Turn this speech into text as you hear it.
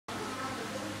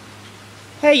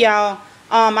Hey y'all,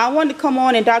 I wanted to come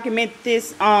on and document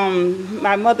this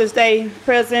my Mother's Day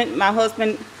present my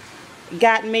husband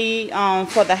got me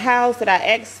for the house that I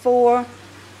asked for,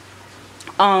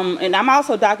 and I'm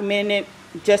also documenting it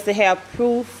just to have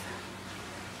proof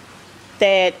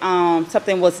that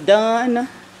something was done.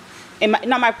 And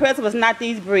my present was not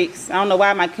these bricks. I don't know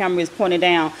why my camera is pointed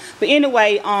down, but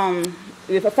anyway,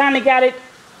 if I finally got it,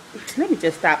 let me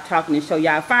just stop talking and show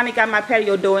y'all. I finally got my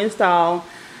patio door installed.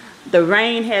 The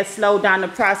rain has slowed down the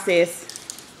process,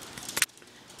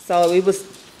 so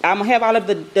I'm gonna have all of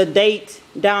the date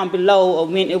down below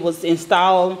of when it was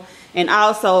installed. And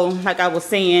also, like I was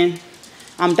saying,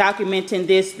 I'm documenting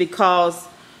this because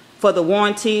for the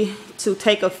warranty to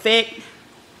take effect,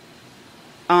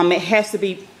 it has to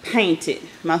be painted.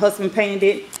 My husband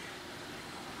painted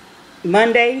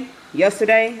it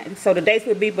yesterday, so the dates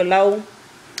will be below.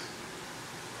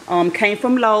 Came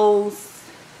from Lowe's.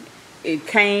 It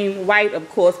came white, of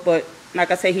course, but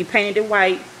like I said, he painted it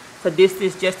white. So this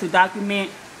is just to document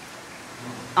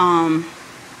that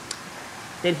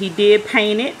he did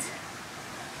paint it.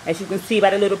 As you can see by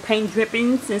the little paint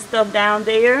drippings and stuff down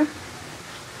there.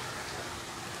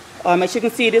 As you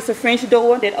can see, it's a French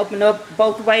door that opened up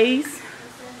both ways.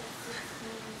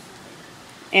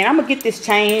 And I'm gonna get this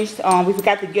changed. We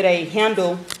forgot to get a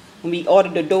handle when we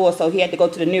ordered the door, so he had to go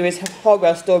to the nearest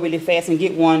hardware store really fast and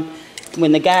get one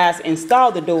when the guys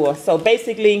installed the door. So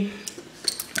basically,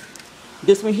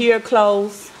 this one here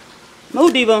closed.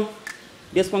 Move, Diva.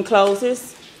 This one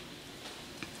closes.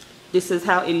 This is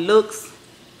how it looks.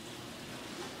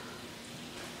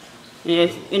 And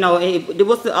you know, it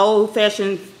was the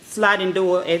old-fashioned sliding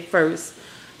door at first.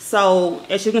 So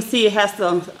as you can see, it has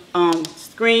the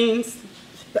screens.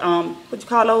 What you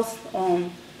call those?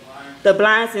 The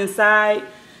blinds inside.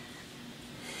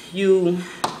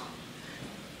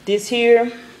 This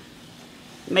here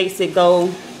makes it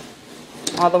go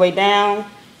all the way down,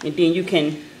 and then you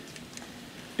can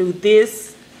do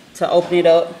this to open it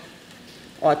up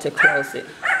or to close it.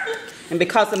 And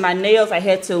because of my nails, my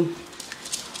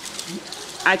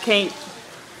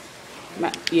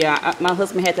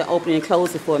husband had to open and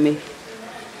close it for me.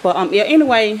 But yeah,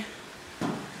 anyway,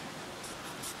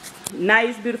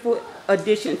 nice, beautiful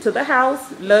addition to the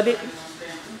house. Love it.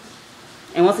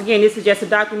 And once again, this is just a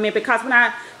document, because when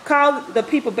I called the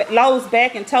people Lowe's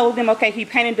back and told them, okay, he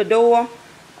painted the door,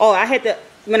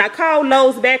 when I called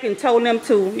Lowe's back and told them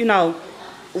to, you know,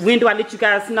 when do I let you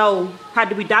guys know, how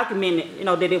do we document it, you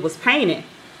know, that it was painted?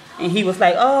 And he was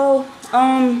like, oh,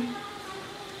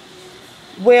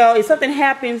 well, if something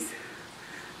happens,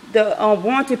 the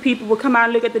warranty people will come out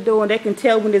and look at the door, and they can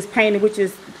tell when it's painted, which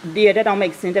is, yeah, that don't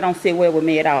make sense. That don't sit well with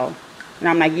me at all. And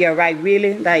I'm like, yeah, right,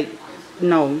 really? Like,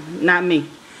 no, not me.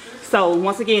 So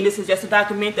once again, this is just a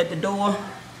document that the door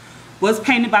was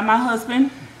painted by my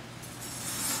husband.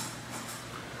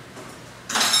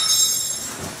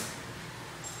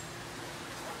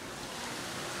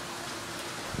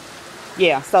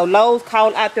 Yeah, so Lowe's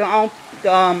called out their own,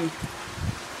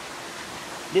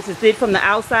 this is it from the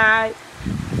outside.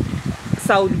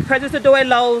 So you purchase the door at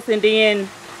Lowe's, and then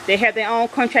they have their own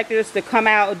contractors to come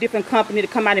out, a different company to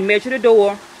come out and measure the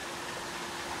door.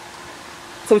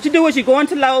 So what you do is you go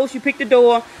into Lowe's, you pick the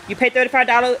door, you pay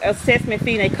 $35 assessment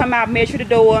fee, and they come out, measure the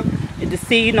door to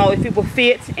see, you know, if it will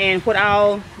fit and what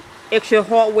all extra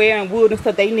hardware and wood and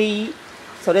stuff they need.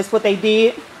 So that's what they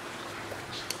did.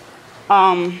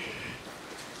 And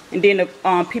then the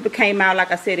people came out,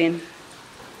 like I said, and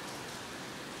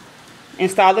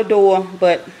installed the door,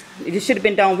 but it should have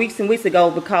been done weeks and weeks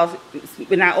ago, because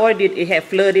when I ordered it, it had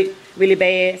flooded really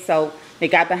bad. So they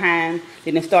got behind,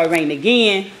 then it started raining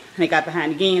again, and they got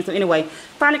behind again. So anyway,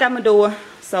 finally got my door.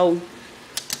 So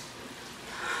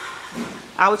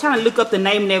I was trying to look up the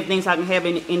name and everything so I can have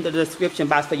it in the description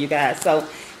box for you guys. So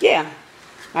yeah,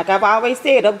 like I've always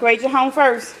said, upgrade your home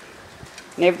first,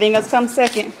 and everything else comes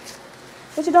second.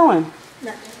 What you doing?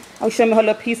 Nothing. Oh, show me her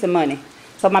little piece of money.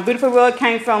 So my beautiful rug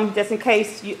came from, just in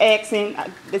case you asking,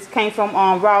 this came from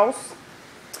Ross.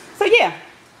 So yeah,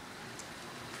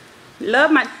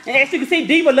 love my, and as you can see,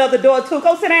 Diva love the door too.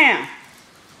 Go sit down.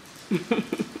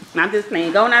 I'm just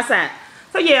playing, going outside.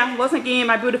 So yeah, once again,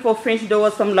 my beautiful French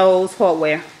doors from Lowe's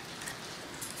Hardware.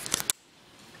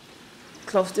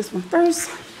 Close this one first.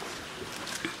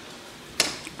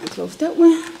 I close that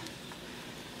one.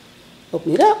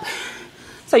 Open it up.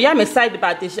 So yeah, I'm excited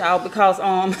about this, y'all, because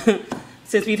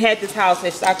since we've had this house,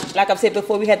 like I've said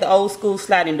before, we had the old school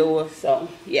sliding door. So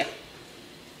yeah,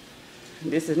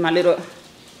 this is my little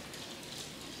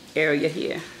area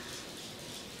here.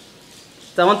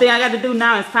 The only thing I got to do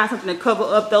now is find something to cover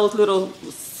up those little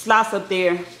slots up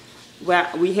there where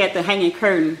we had the hanging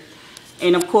curtain.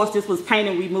 And of course, this was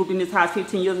painted. We moved in this house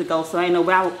 15 years ago, so ain't no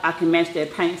way I can match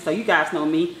that paint. So you guys know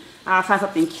me. I'll find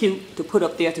something cute to put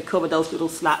up there to cover those little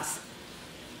slots.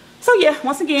 So yeah,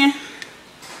 once again,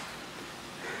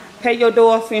 pay your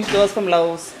door, French doors from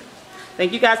Lowe's.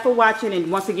 Thank you guys for watching.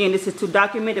 And once again, this is to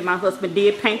document that my husband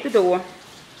did paint the door.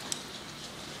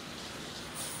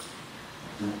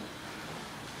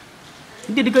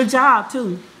 He did a good job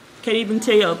too. Can't even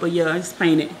tell, but yeah, it's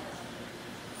painted.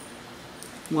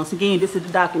 Once again, this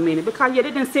is documented because yeah,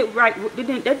 they didn't sit right.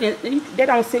 They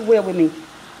don't sit well with me.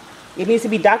 It needs to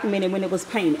be documented when it was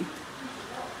painted.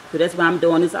 So that's why I'm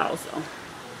doing this also.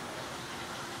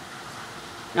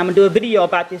 I'm gonna do a video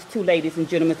about this too, ladies and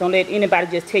gentlemen. Don't let anybody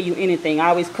just tell you anything. I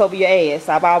always cover your ass.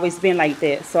 I've always been like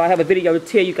that. So I have a video to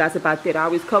tell you guys about that. I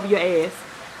always cover your ass.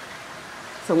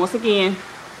 So once again,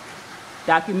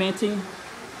 documenting,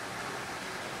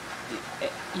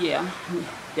 yeah,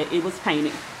 that it was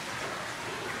painted.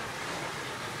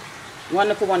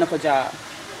 Wonderful, wonderful job.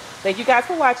 Thank you guys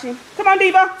for watching. Come on,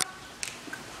 Diva.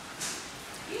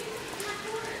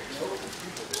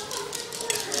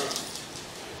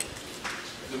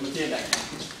 That's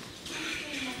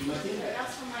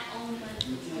for my own, but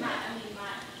not, I mean,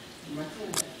 my